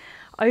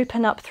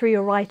 open up through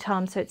your right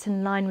arm so it's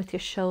in line with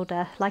your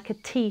shoulder, like a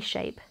T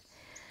shape.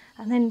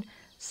 And then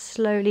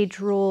slowly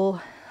draw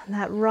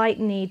that right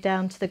knee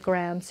down to the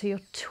ground, so you're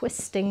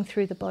twisting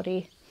through the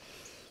body,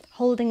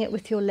 holding it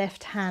with your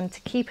left hand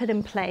to keep it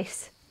in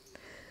place.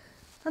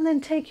 And then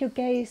take your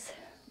gaze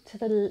to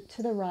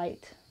the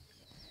right.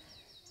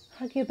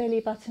 Hug your belly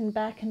button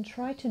back and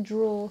try to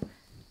draw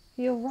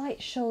your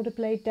right shoulder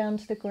blade down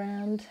to the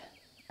ground.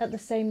 At the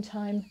same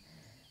time,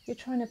 you're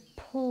trying to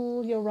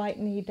pull your right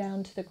knee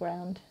down to the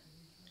ground.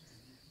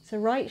 So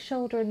right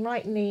shoulder and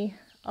right knee,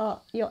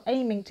 you're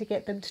aiming to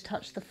get them to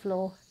touch the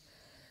floor.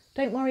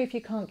 Don't worry if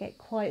you can't get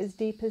quite as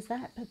deep as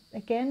that, but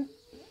again,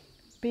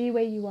 be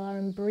where you are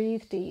and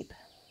breathe deep.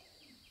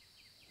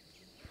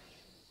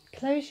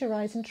 Close your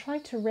eyes and try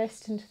to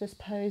rest into this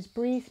pose.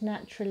 Breathe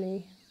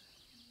naturally.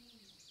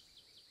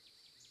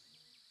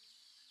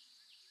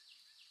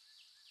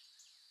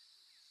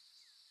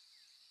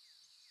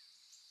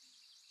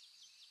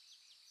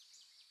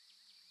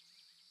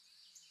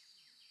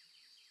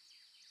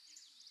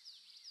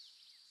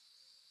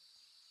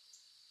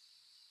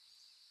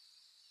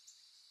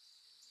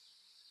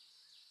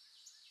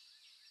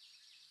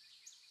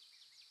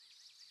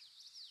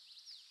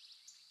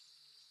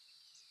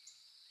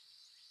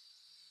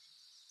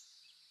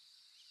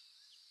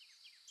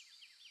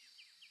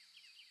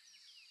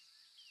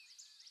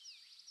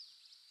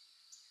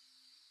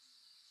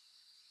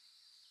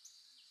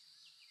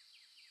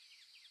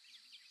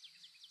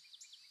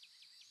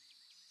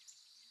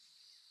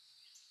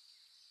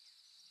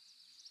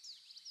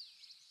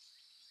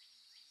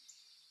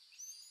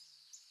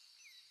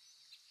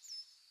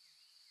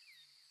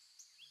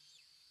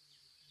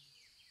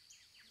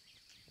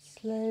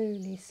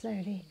 Slowly,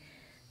 slowly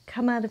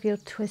come out of your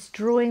twist,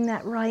 drawing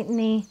that right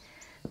knee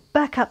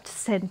back up to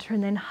center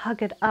and then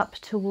hug it up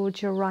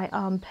towards your right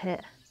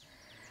armpit.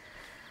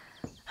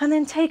 And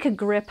then take a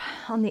grip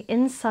on the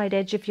inside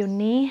edge of your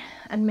knee,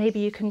 and maybe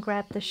you can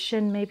grab the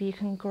shin, maybe you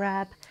can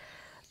grab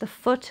the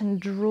foot and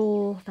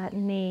draw that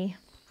knee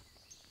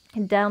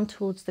and down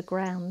towards the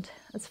ground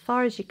as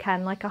far as you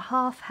can, like a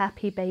half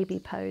happy baby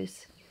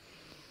pose.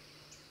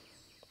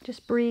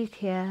 Just breathe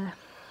here.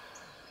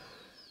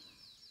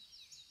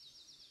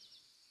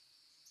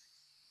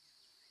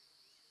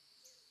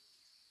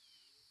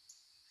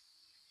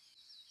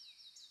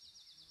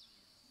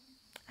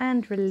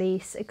 And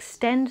release.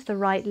 Extend the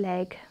right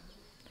leg.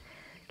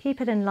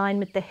 Keep it in line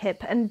with the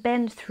hip and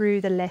bend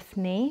through the left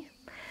knee.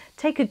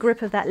 Take a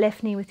grip of that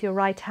left knee with your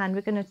right hand.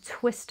 We're going to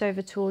twist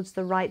over towards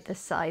the right this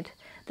side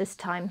this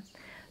time.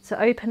 So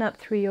open up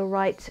through your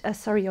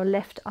your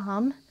left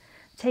arm.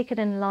 Take it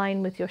in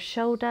line with your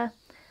shoulder.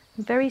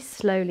 Very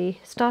slowly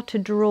start to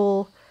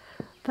draw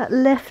that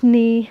left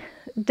knee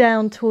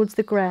down towards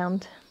the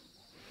ground.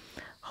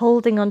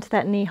 Holding onto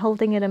that knee,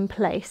 holding it in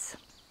place.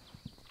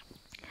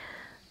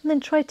 And then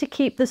try to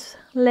keep this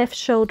left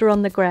shoulder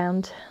on the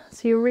ground.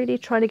 So you really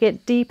try to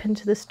get deep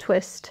into this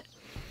twist.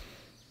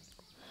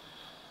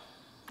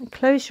 And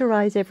close your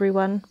eyes,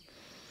 everyone.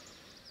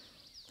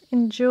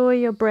 Enjoy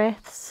your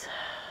breaths.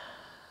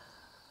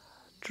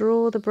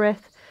 Draw the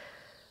breath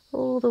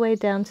all the way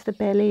down to the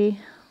belly.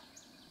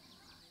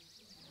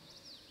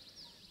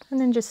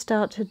 And then just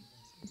start to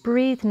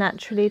breathe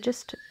naturally,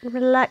 just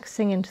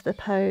relaxing into the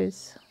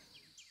pose.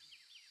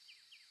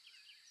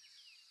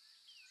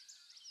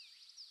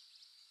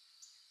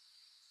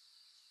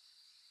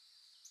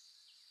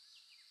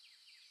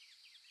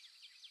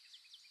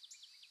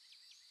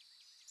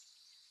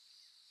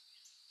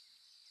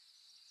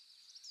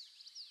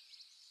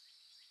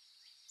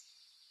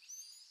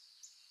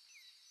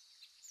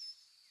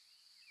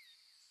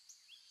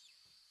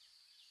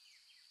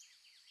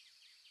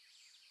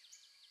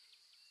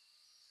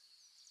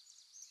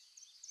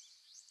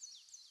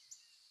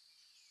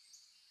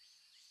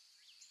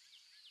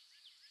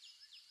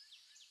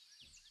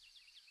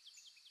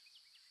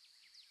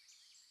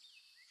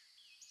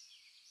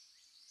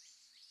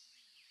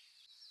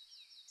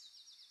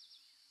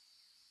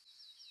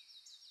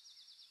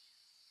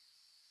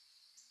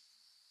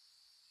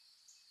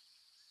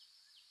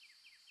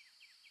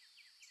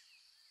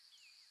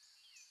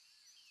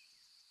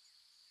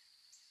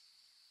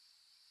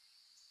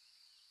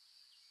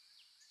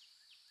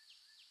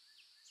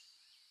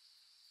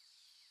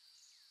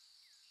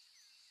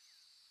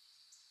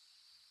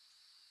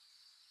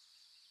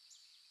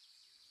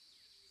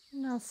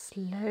 Now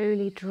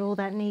slowly draw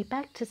that knee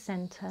back to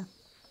center.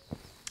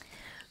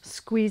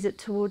 Squeeze it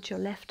towards your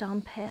left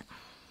armpit.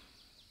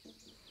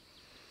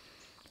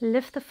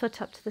 Lift the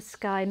foot up to the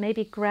sky,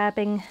 maybe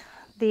grabbing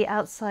the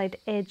outside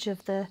edge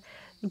of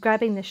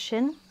grabbing the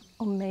shin,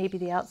 or maybe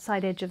the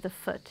outside edge of the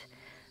foot.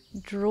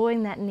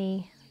 Drawing that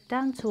knee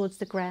down towards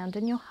the ground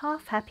in your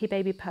half happy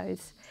baby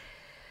pose.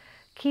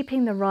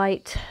 Keeping the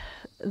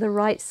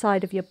right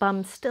side of your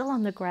bum still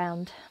on the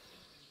ground.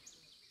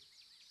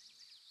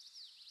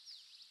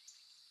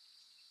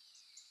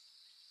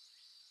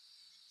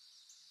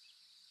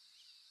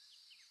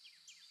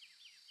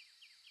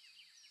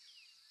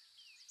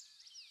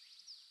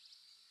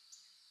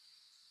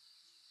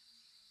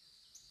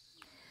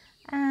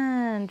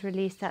 And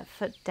release that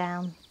foot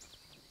down.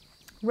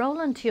 Roll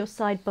onto your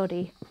side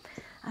body,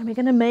 and we're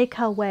going to make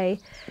our way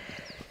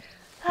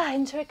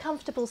into a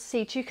comfortable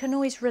seat. You can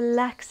always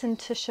relax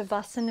into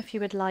Shavasana if you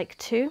would like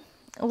to,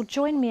 or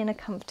join me in a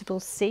comfortable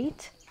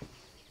seat.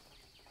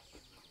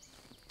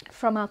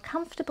 From our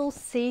comfortable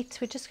seat,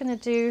 we're just going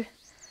to do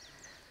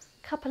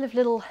a couple of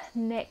little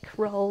neck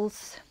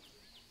rolls.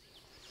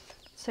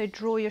 So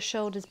draw your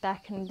shoulders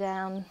back and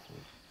down.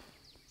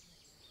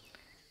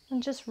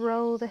 And just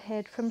roll the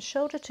head from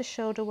shoulder to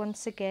shoulder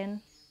once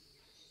again.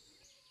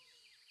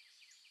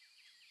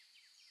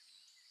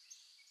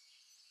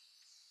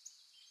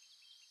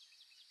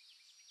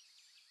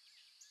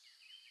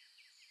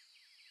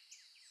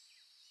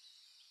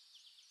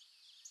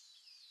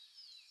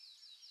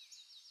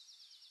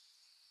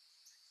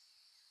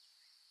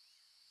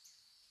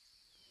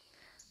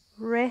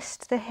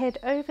 Rest the head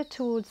over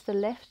towards the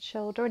left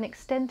shoulder and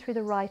extend through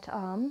the right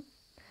arm.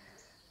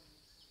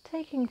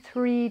 Taking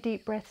 3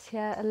 deep breaths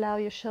here, allow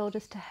your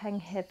shoulders to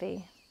hang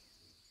heavy.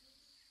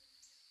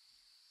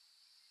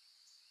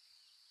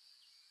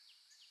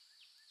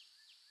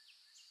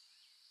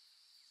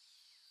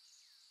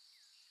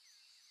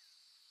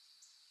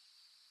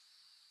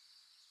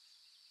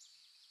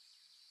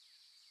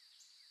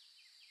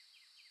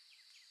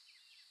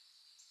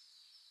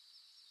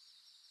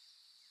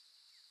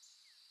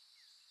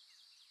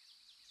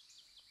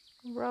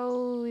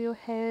 Roll your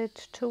head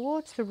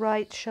towards the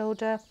right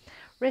shoulder.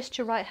 Rest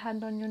your right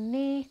hand on your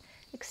knee.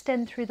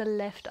 Extend through the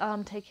left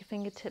arm. Take your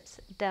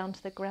fingertips down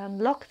to the ground.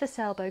 Lock this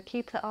elbow.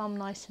 Keep the arm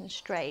nice and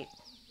straight.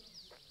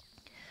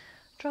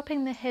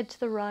 Dropping the head to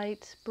the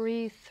right.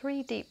 Breathe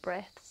 3 deep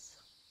breaths.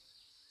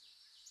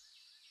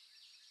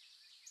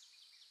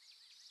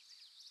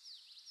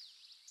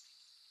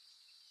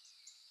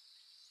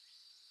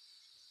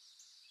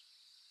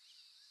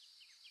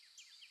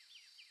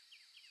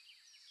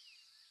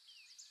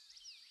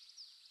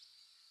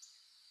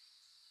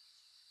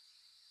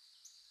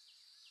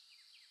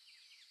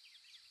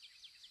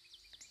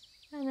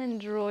 And then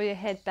draw your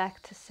head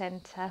back to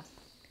center.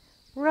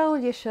 Roll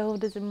your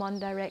shoulders in one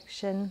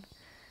direction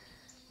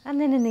and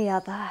then in the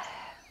other,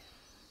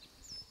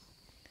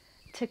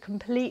 to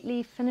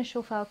completely finish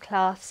off our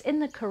class in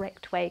the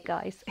correct way,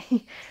 guys.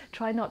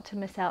 Try not to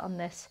miss out on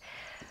this.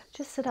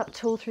 Just sit up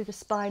tall through the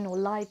spine or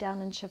lie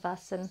down in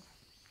Shavasana.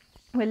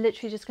 We're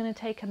literally just going to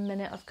take a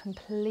minute of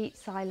complete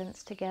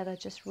silence together,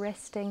 just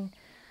resting,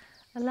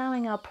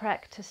 allowing our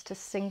practice to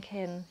sink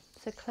in.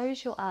 So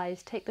close your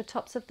eyes, take the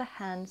tops of the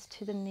hands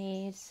to the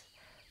knees,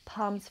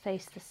 palms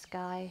face the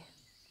sky.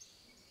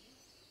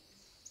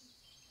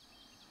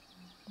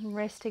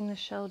 Resting the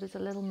shoulders a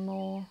little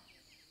more.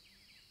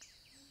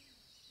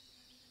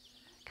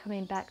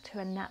 Coming back to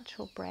a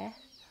natural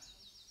breath.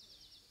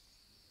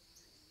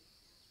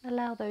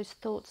 Allow those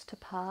thoughts to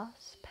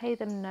pass. Pay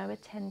them no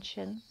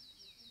attention.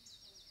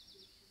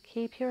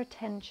 Keep your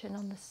attention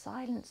on the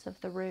silence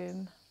of the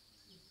room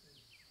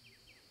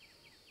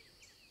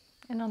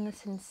and on the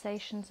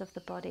sensations of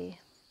the body.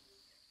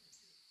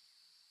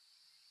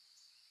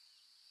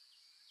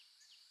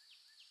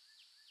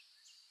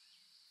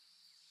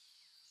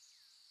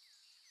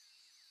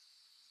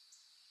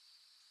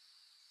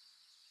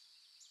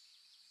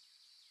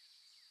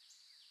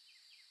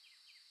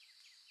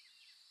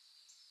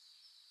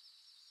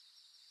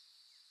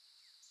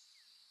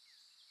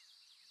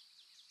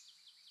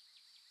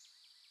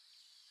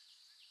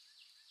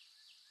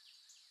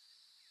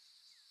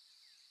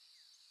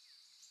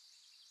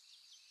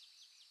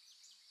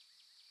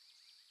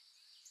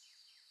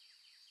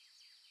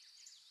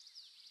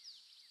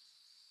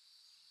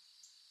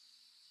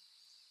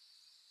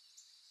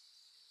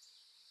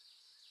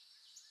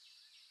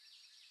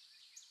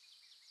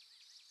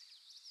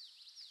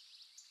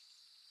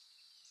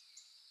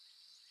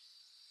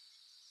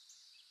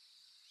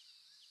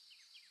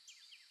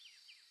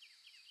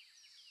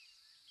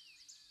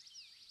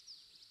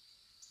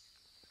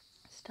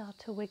 Start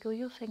to wiggle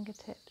your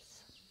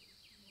fingertips.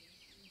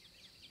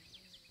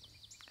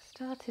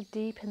 Start to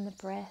deepen the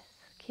breath.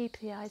 Keep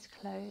the eyes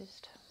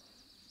closed.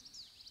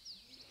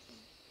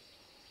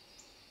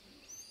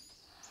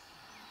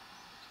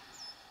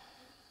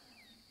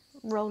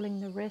 Rolling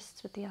the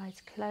wrists with the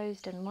eyes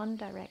closed in one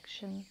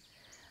direction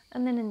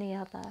and then in the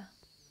other.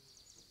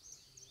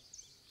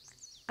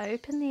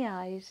 Open the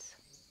eyes.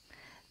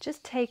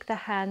 Just take the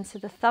hands, so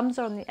the thumbs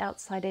are on the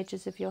outside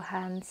edges of your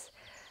hands,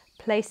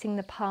 placing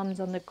the palms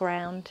on the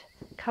ground,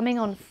 coming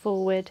on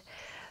forward,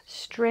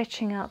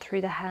 stretching out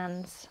through the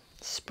hands.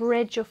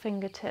 Spread your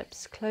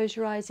fingertips, close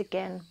your eyes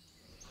again.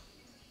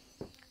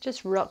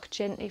 Just rock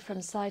gently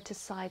from side to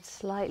side,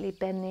 slightly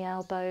bend the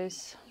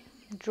elbows,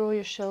 draw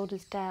your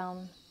shoulders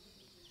down,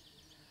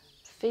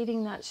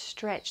 feeling that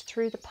stretch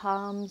through the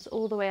palms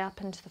all the way up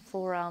into the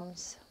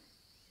forearms.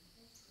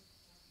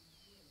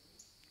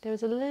 There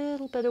was a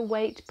little bit of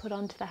weight put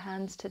onto the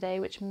hands today,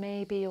 which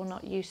maybe you're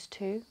not used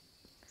to.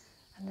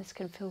 And this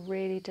can feel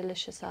really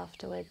delicious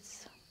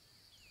afterwards.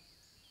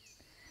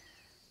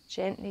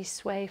 Gently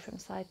sway from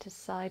side to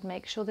side.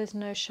 Make sure there's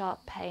no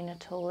sharp pain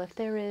at all. If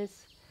there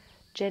is,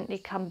 gently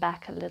come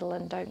back a little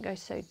and don't go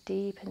so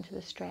deep into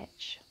the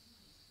stretch.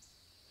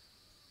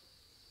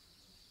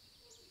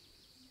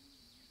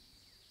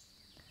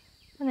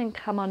 And then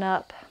come on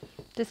up.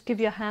 Just give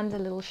your hands a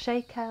little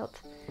shake out.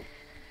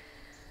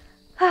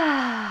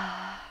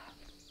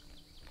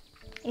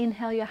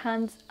 Inhale your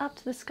hands up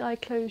to the sky,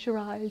 close your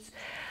eyes.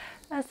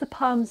 As the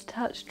palms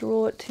touch,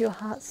 draw it to your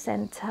heart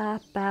center,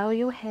 bow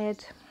your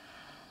head.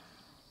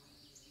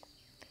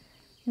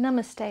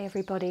 Namaste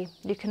everybody,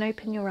 you can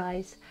open your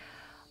eyes.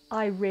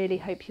 I really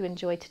hope you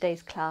enjoyed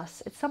today's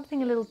class. It's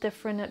something a little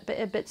different,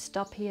 a bit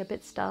stoppy, a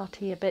bit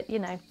starty, a bit,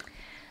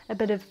 a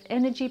bit of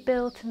energy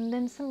built and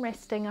then some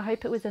resting. I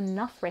hope it was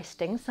enough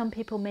resting. Some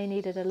people may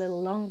need it a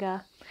little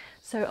longer.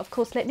 So of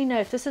course, let me know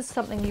if this is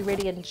something you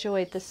really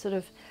enjoyed, this sort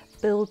of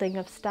building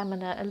of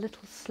stamina a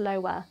little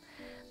slower.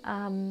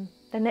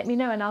 Then let me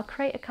know and I'll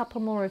create a couple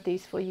more of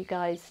these for you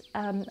guys.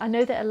 I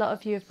know that a lot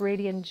of you have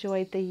really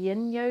enjoyed the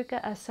yin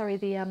yoga,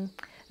 the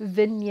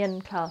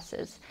Vinyan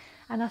classes.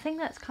 And I think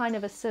that's kind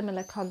of a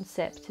similar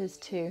concept, is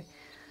to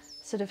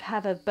sort of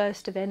have a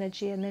burst of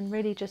energy and then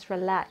really just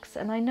relax.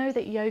 And I know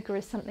that yoga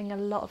is something a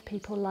lot of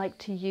people like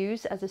to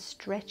use as a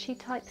stretchy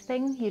type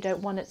thing. You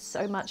don't want it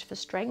so much for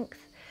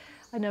strength.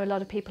 I know a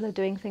lot of people are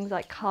doing things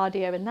like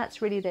cardio and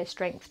that's really their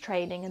strength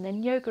training. And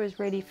then yoga is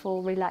really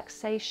for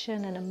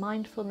relaxation and a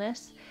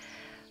mindfulness.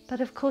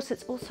 But of course,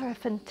 it's also a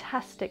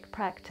fantastic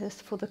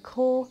practice for the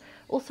core,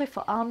 also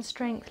for arm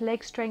strength,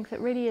 leg strength. It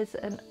really is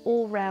an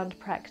all-round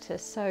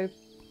practice. So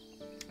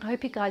I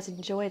hope you guys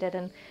enjoyed it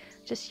and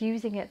just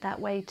using it that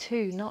way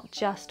too, not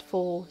just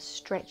for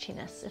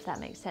stretchiness, if that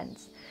makes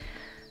sense.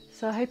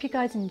 So I hope you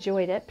guys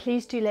enjoyed it.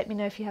 Please do let me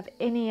know if you have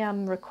any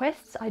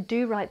requests. I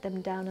do write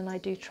them down and I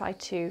do try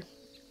to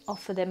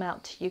offer them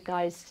out to you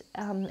guys.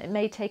 It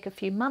may take a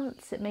few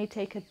months, it may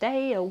take a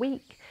day, a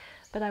week,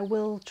 but I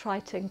will try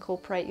to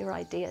incorporate your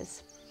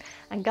ideas.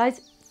 And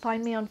guys,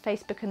 find me on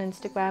Facebook and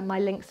Instagram. My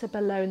links are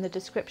below in the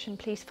description.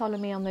 Please follow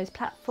me on those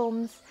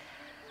platforms.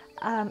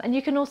 And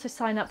you can also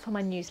sign up for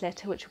my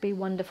newsletter, which will be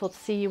wonderful to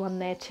see you on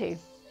there too.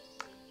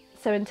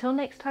 So until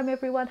next time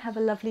everyone, have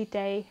a lovely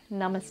day.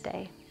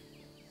 Namaste.